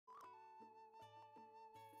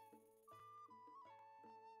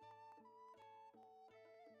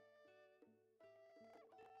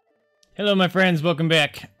Hello, my friends. Welcome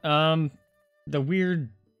back. The weird,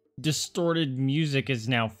 distorted music is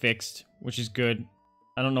now fixed, which is good.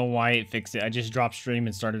 I don't know why it fixed it. I just dropped stream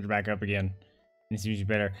and started it back up again. And it seems to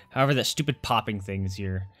be better. However, that stupid popping thing is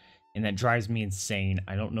here. And that drives me insane.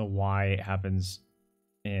 I don't know why it happens.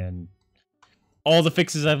 And all the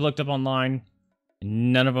fixes I've looked up online,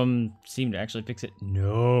 none of them seem to actually fix it.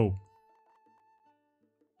 No.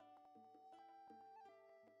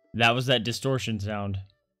 That was that distortion sound.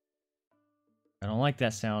 I don't like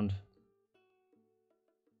that sound.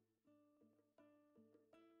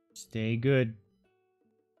 Stay good.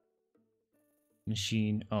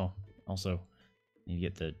 Machine. Oh, also, need to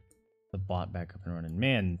get the bot back up and running.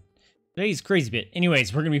 Man, today's crazy bit.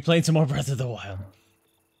 Anyways, we're gonna be playing some more Breath of the Wild.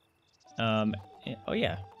 Oh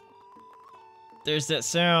yeah. There's that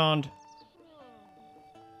sound.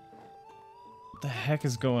 What the heck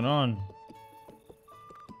is going on?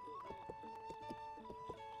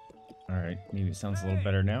 Alright, maybe it sounds a little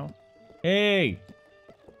better now. Hey!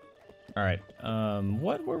 Alright,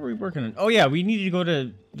 what were we working on? Oh yeah, we needed to go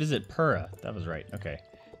to visit Purah. That was right, okay.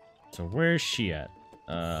 So where's she at?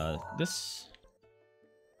 This...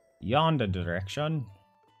 yonder direction.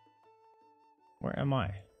 Where am I?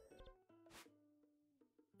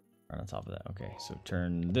 Right on top of that, okay. So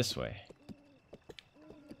turn this way.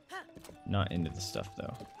 Not into the stuff,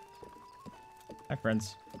 though. Hi,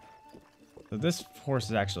 friends. So this horse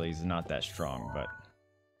is actually not that strong, but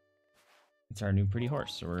it's our new pretty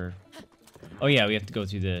horse. So we're... oh yeah, we have to go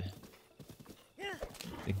through the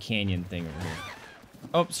canyon thing over here.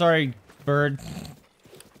 Oh, sorry, bird.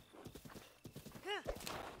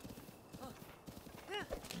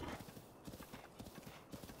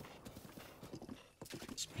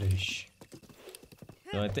 Splish.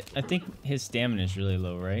 So I think his stamina is really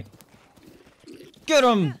low, right? Get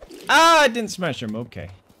him! Ah, I didn't smash him. Okay.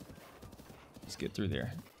 Let's get through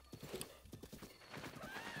there.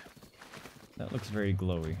 That looks very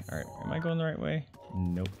glowy. Alright, am I going the right way?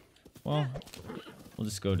 Nope. Well, we'll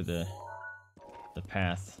just go to the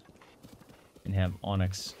path and have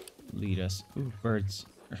Onyx lead us. Ooh, birds.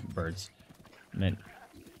 Birds. I meant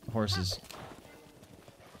horses.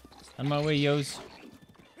 On my way, yos.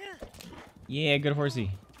 Yeah, good horsey.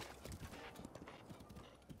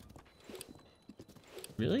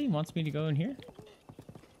 Really? Wants me to go in here?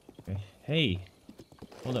 Okay. Hey.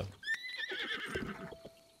 Hold up.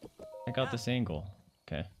 Check out this angle.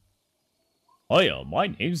 Okay. Hiya, my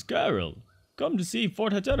name's Carol. Come to see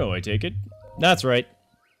Fort Hateno, I take it. That's right.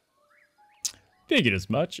 Figured as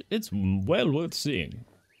much. It's well worth seeing.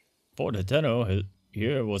 Fort Hateno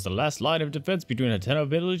here was the last line of defense between Hateno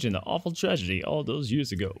village and the awful tragedy all those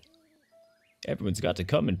years ago. Everyone's got to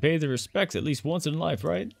come and pay their respects at least once in life,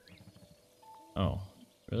 right? Oh,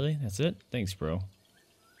 really? That's it? Thanks, bro.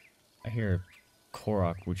 I hear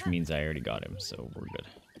Korok, which means I already got him, so we're good.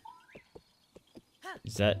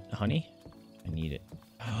 Is that honey? I need it.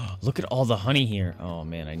 Look at all the honey here. Oh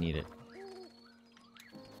man, I need it.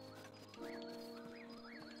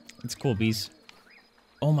 It's cool, bees.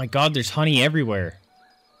 Oh my god, there's honey everywhere.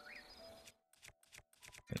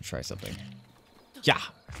 Gonna try something. Yeah.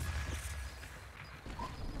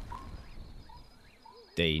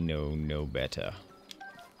 They know no better.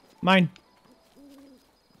 Mine.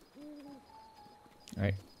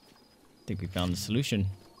 Alright. I think we found the solution.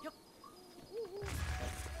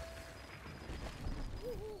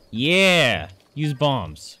 Yeah! Use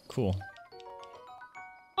bombs. Cool.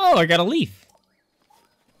 Oh, I got a leaf.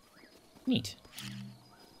 Neat.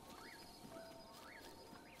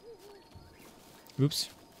 Oops.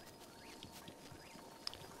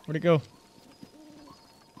 Where'd it go?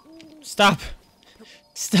 Stop!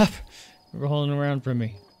 Stop! Rolling around from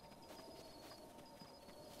me.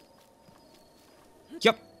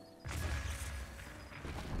 Yep.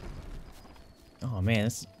 Oh man,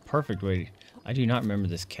 this is a perfect way to... I do not remember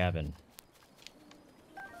this cabin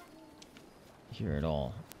here at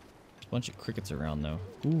all. There's a bunch of crickets around though.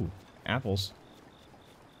 Ooh, apples.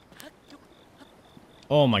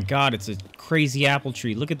 Oh my god, it's a crazy apple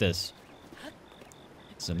tree. Look at this.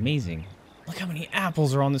 It's amazing. Look how many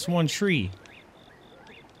apples are on this one tree.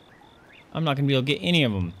 I'm not gonna be able to get any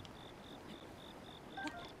of them.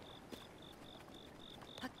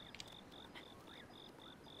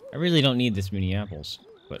 I really don't need this many apples,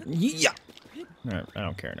 but yeah. Alright, I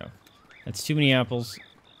don't care enough. That's too many apples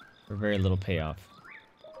for very little payoff.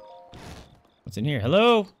 What's in here?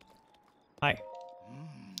 Hello? Hi.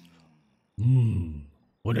 When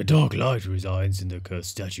a dark light resides in the cursed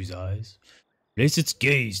statue's eyes, place its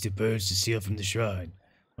gaze to purge the seal from the shrine.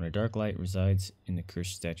 When a dark light resides in the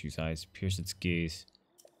cursed statue's eyes, pierce its gaze.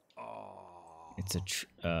 It's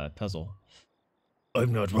a puzzle.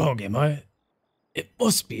 I'm not wrong, am I? It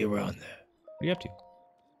must be around there. What are you up to?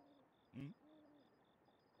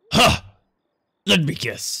 Ha! Let me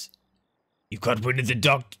guess. You caught wind of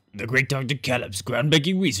the great Dr. Caleb's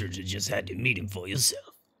groundbreaking research and just had to meet him for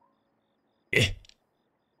yourself.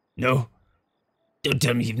 No? Don't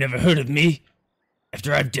tell me you've never heard of me,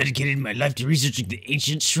 after I've dedicated my life to researching the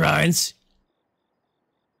ancient shrines?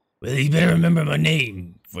 Well, you better remember my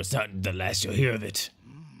name, for it's not the last you'll hear of it.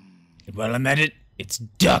 And while I'm at it, it's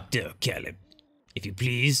Dr. Caleb. If you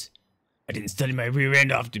please, I didn't study my rear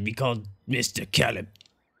end off to be called Mr. Caleb.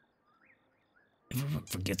 Everyone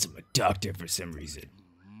forgets I'm a doctor for some reason.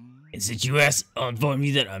 And since you asked, I'll inform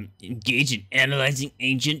you that I'm engaged in analyzing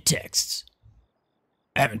ancient texts.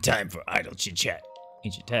 I haven't time for idle chit-chat.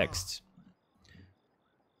 Ancient texts.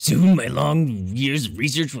 Soon my long years of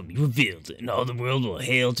research will be revealed, and all the world will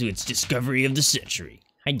hail to its discovery of the century.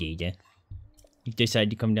 Hi, Data. You decided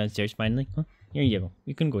to come downstairs finally? Huh? Here you go.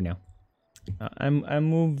 You can go now. I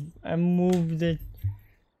move the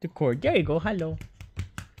cord. There you go. Hello.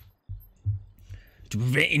 To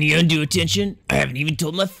prevent any undue attention, I haven't even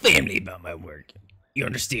told my family about my work. You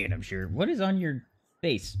understand, I'm sure. What is on your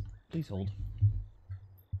face? Please hold.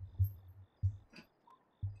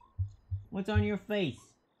 What's on your face?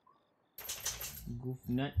 Goof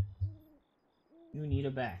nut. You need a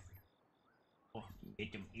bath. Oh,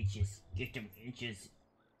 get them itches. Get them itches.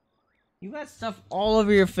 You got stuff all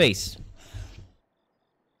over your face.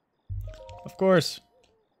 Of course.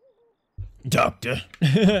 Doctor.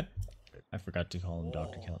 I forgot to call him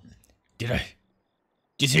Dr. Caleb. Did I?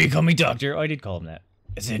 Did you say you call me doctor? Oh, I did call him that.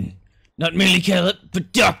 As in, not merely Caleb,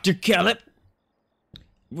 but Dr. Caleb?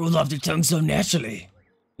 Rolled off their tongue so naturally.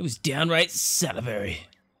 It was downright salivary.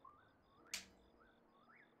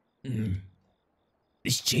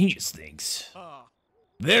 This changes things.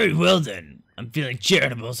 Very well then. I'm feeling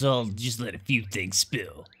charitable, so I'll just let a few things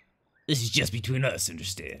spill. This is just between us,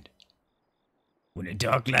 understand? When a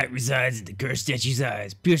dark light resides in the cursed statue's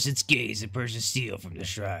eyes, pierce its gaze and purge the steel from the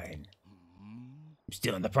shrine. I'm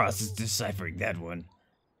still in the process of deciphering that one,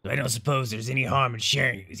 so I don't suppose there's any harm in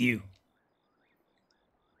sharing it with you.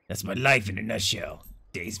 That's my life in a nutshell.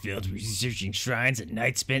 Days filled with researching shrines and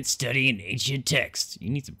nights spent studying ancient texts. You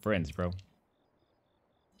need some friends, bro.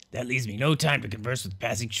 That leaves me no time to converse with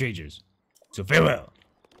passing strangers. So farewell.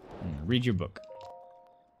 Read your book.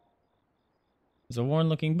 There's a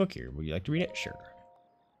worn-looking book here. Would you like to read it? Sure.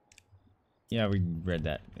 Yeah, we read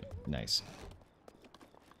that. Nice.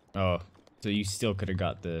 Oh, so you still could have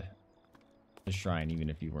got the shrine even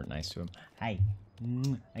if you weren't nice to him. Hi.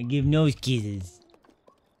 I give nose kisses.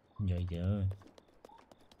 Yeah.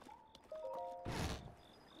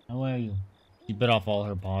 How are you? She bit off all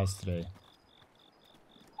her paws today.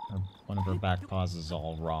 One of her back paws is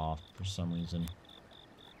all raw for some reason.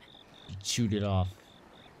 She chewed it off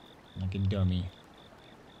like a dummy.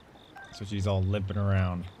 So she's all limping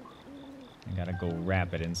around. I gotta go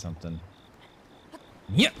wrap it in something.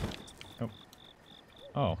 Yep.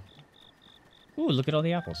 Oh. Ooh, look at all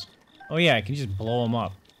the apples. Oh yeah, I can just blow them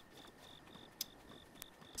up.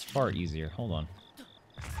 It's far easier. Hold on.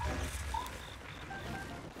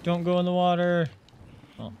 Don't go in the water.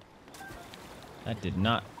 Oh. That did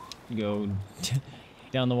not go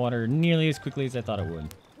down the water nearly as quickly as I thought it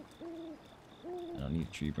would. I don't need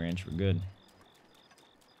a tree branch. We're good.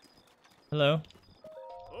 Hello.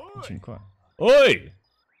 Oi!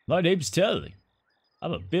 My name's Telly.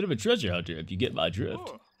 I'm a bit of a treasure hunter, if you get my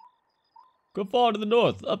drift. Go far to the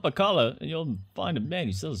north, up a collar, and you'll find a man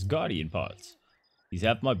who sells guardian parts. He's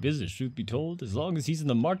half my business, truth be told. As long as he's in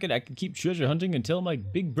the market, I can keep treasure hunting until my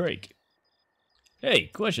big break. Hey,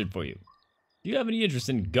 question for you. Do you have any interest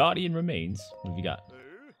in guardian remains? What have you got?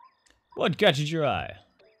 What catches your eye?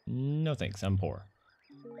 No thanks, I'm poor.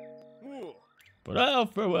 But I'll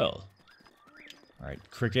farewell. Alright,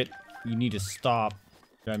 Cricket, you need to stop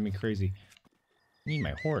driving me crazy. I need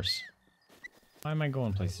my horse. Why am I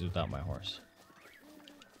going places without my horse?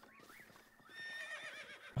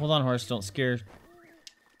 Hold on, horse, don't scare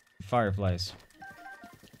fireflies.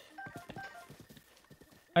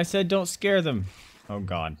 I said don't scare them. Oh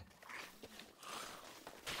god.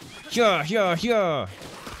 Yeah.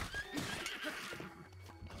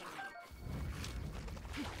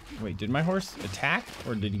 Wait, did my horse attack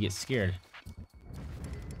or did he get scared?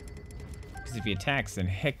 Because if he attacks, then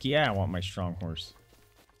heck yeah, I want my strong horse.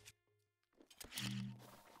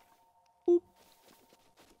 Boop.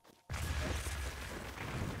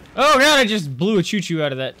 Oh god, I just blew a choo-choo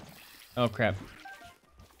out of that. Oh crap.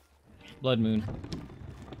 Blood Moon.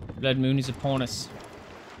 Blood Moon is upon us.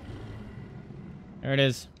 There it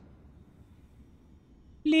is.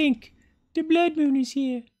 Link, the Blood Moon is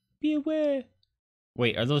here. Be aware.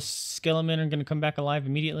 Wait, are those skelemen gonna come back alive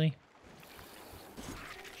immediately?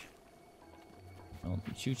 Oh,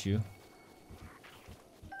 choo-choo.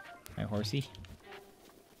 Hi, horsey.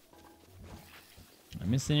 Am I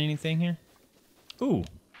missing anything here? Ooh!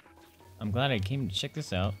 I'm glad I came to check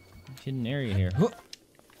this out. Hidden area here.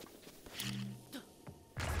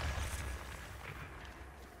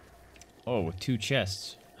 Oh, with 2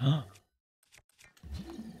 chests.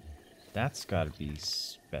 That's gotta be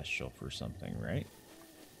special for something, right?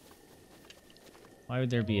 Why would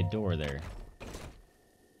there be a door there?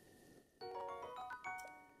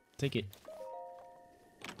 Take it.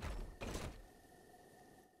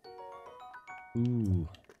 Ooh.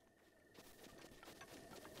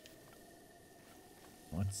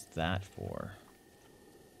 What's that for?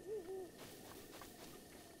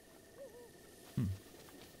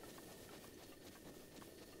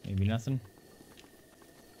 Maybe nothing?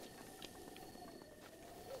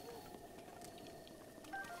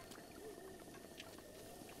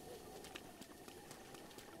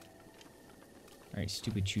 Alright,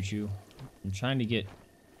 stupid choo-choo. I'm trying to get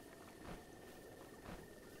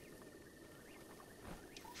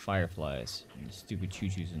fireflies. And stupid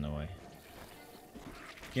choo-choo's in the way.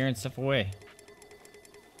 Scaring stuff away.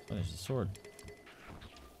 Oh, there's a sword.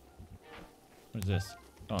 What is this?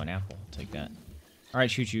 Oh, an apple. I'll take that. Alright,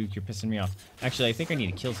 choo-choo, you're pissing me off. Actually, I think I need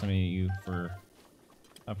to kill some of you for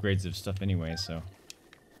upgrades of stuff anyway, so.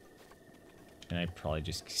 And I probably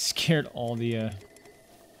just scared all the,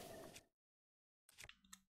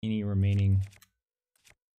 any remaining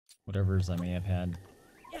whatevers I may have had.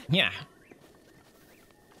 Yeah!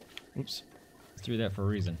 Oops. I threw that for a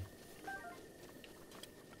reason.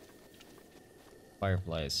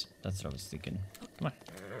 Fireflies. That's what I was thinking. Come on.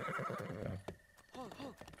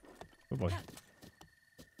 Good boy.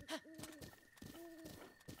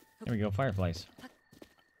 There we go, fireflies.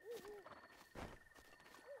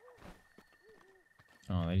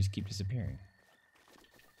 Oh, they just keep disappearing.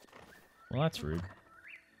 Well, that's rude.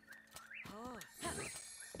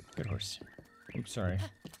 Good horse. Oops, sorry.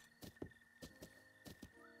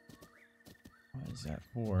 What is that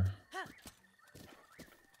for?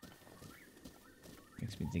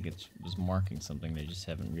 Makes me think it was marking something, they just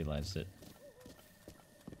haven't realized it.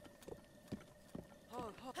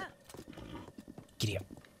 Giddy up.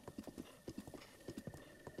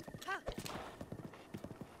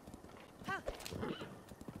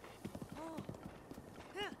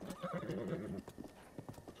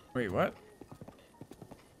 Wait, what?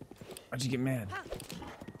 Why'd you get mad?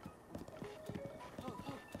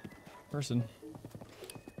 Person.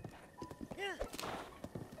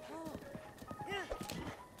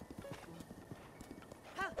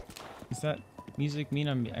 Does that music mean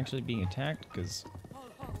I'm actually being attacked? Because...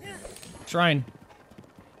 Shrine!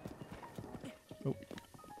 Oh.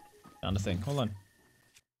 Found a thing. Hold on.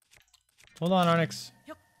 Hold on, Onyx.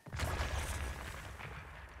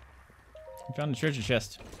 I found a treasure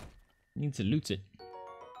chest. Need to loot it.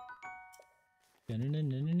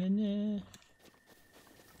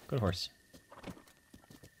 Good horse.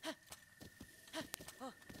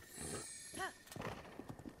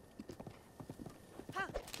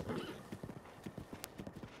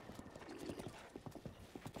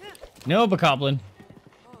 No, Bokoblin.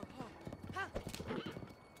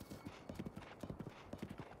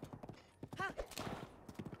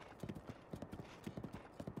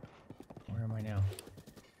 Where am I now?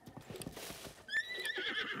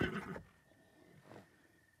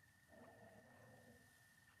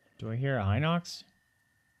 Do I hear a Hinox?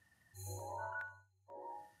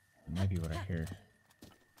 That might be what I hear.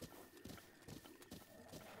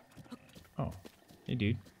 Oh, hey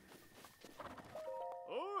dude.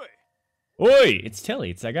 Oi! It's Telly,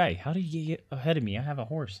 it's that guy. How did you get ahead of me? I have a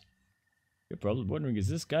horse. You're probably wondering, is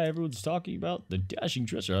this guy everyone's talking about? The dashing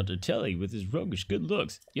treasure hunter Telly with his roguish good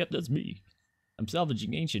looks. Yep, that's me. I'm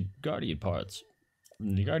salvaging ancient Guardian parts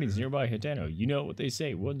from the Guardians nearby Hitano. You know what they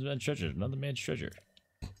say, one man's treasure, another man's treasure.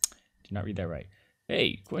 Did not read that right.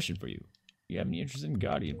 Hey, question for you. You have any interest in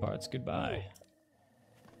Guardian parts? Goodbye.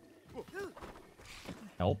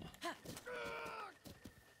 Help?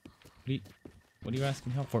 What are you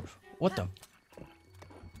asking help for? What the?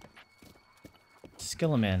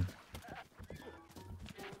 Skeleman.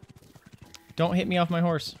 Don't hit me off my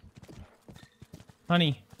horse.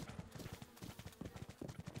 Honey.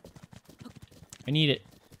 I need it.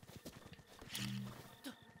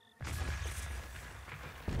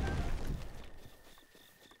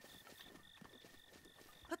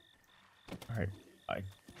 Alright.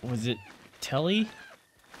 Was it Telly?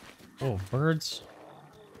 Oh, birds.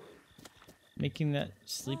 Making that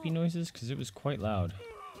sleepy noises? Because it was quite loud.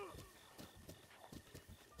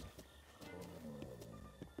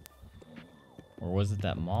 Or was it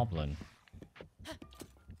that moblin?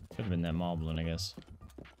 Could have been that moblin, I guess.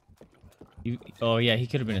 Oh yeah, he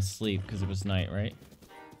could have been asleep because it was night, right?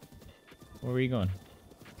 Where were you going?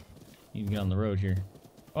 You can get on the road here.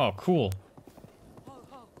 Oh, cool.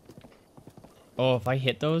 Oh, if I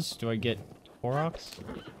hit those, do I get Koroks?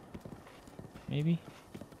 Maybe?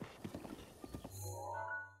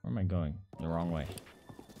 Where am I going? The wrong way.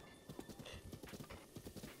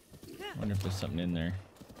 I wonder if there's something in there.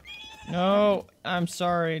 No! I'm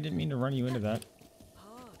sorry, I didn't mean to run you into that.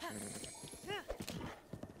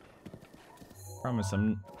 Promise,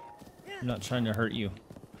 I'm not trying to hurt you.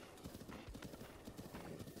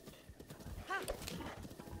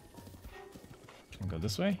 Can I go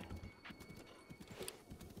this way?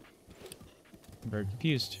 I'm very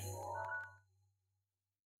confused.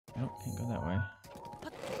 Nope, can't go that way.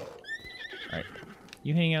 Alright.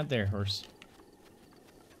 You hang out there, horse.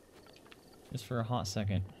 Just for a hot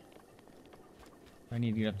second. I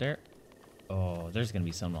need to get up there. Oh, there's gonna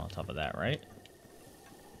be something on top of that, right?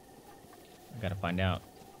 I gotta find out.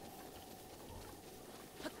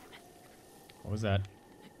 What was that?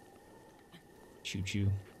 Choo-choo.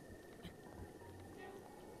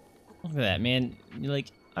 Look at that, man.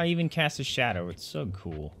 Like, I even cast a shadow. It's so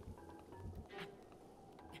cool.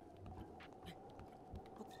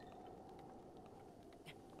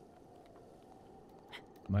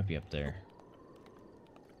 Might be up there.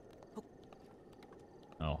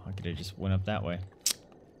 Oh, I could have just went up that way.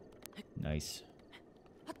 Nice.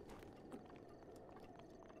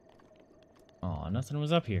 Oh, nothing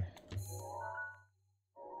was up here.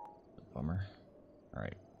 Bummer.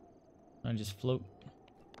 Alright. I just float.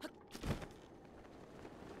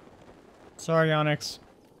 Sorry, Onyx.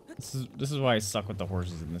 This is why I suck with the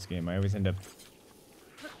horses in this game. I always end up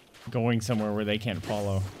going somewhere where they can't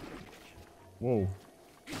follow. Whoa.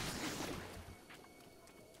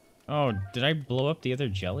 Oh, did I blow up the other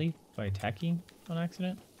jelly by attacking on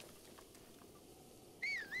accident?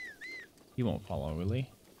 He won't follow, will he?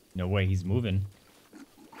 No way, he's moving.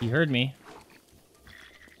 He heard me.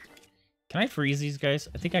 Can I freeze these guys?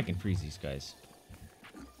 I think I can freeze these guys.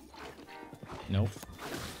 Nope.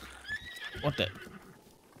 What the?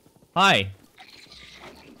 Hi!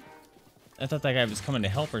 I thought that guy was coming to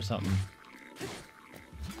help or something.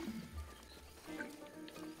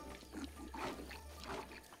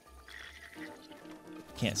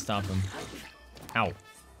 Can't stop him. Ow.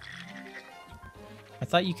 I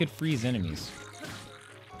thought you could freeze enemies.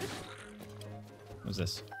 What's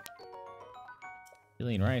this?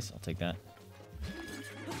 Billion rice, I'll take that.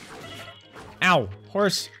 Ow!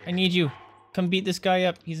 Horse, I need you. Come beat this guy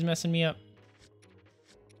up. He's messing me up.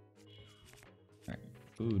 Alright.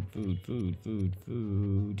 Food, food, food, food,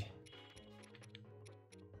 food.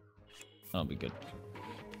 That'll be good.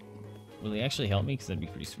 Will he actually help me? Because that'd be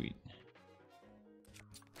pretty sweet.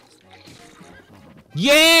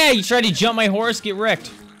 Yeah! You tried to jump my horse, get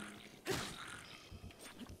wrecked.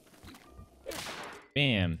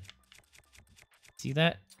 Bam. See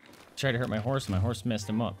that? Tried to hurt my horse messed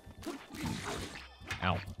him up.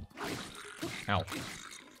 Ow. Ow.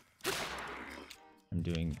 I'm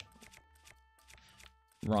doing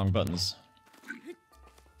wrong buttons.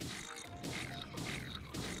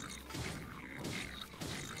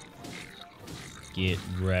 Get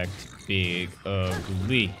wrecked, big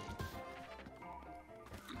ugly.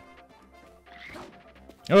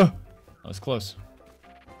 Oh, that was close.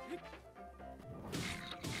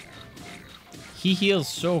 He heals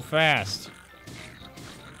so fast.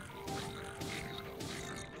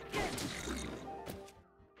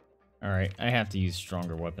 Alright, I have to use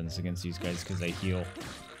stronger weapons against these guys because they heal.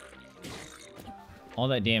 All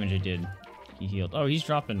that damage I did, he healed. Oh, he's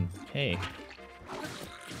dropping hay.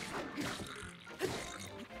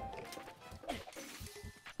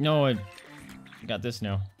 No, I got this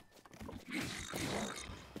now.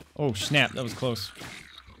 Oh, snap, that was close.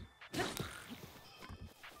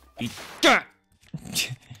 Beat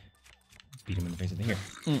him in the face. Here.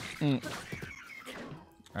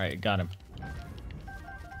 Alright, got him.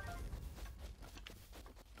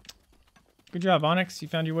 Good job, Onyx. You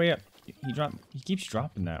found your way up. He keeps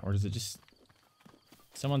dropping that, or is it just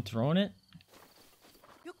someone throwing it?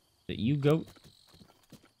 Is it you, goat?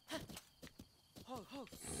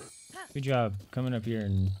 Good job coming up here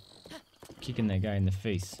and kicking that guy in the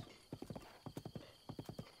face.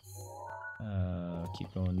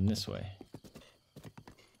 Keep going this way.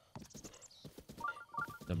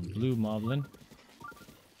 The blue moblin.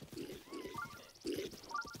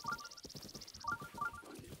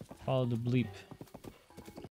 Follow the bleep.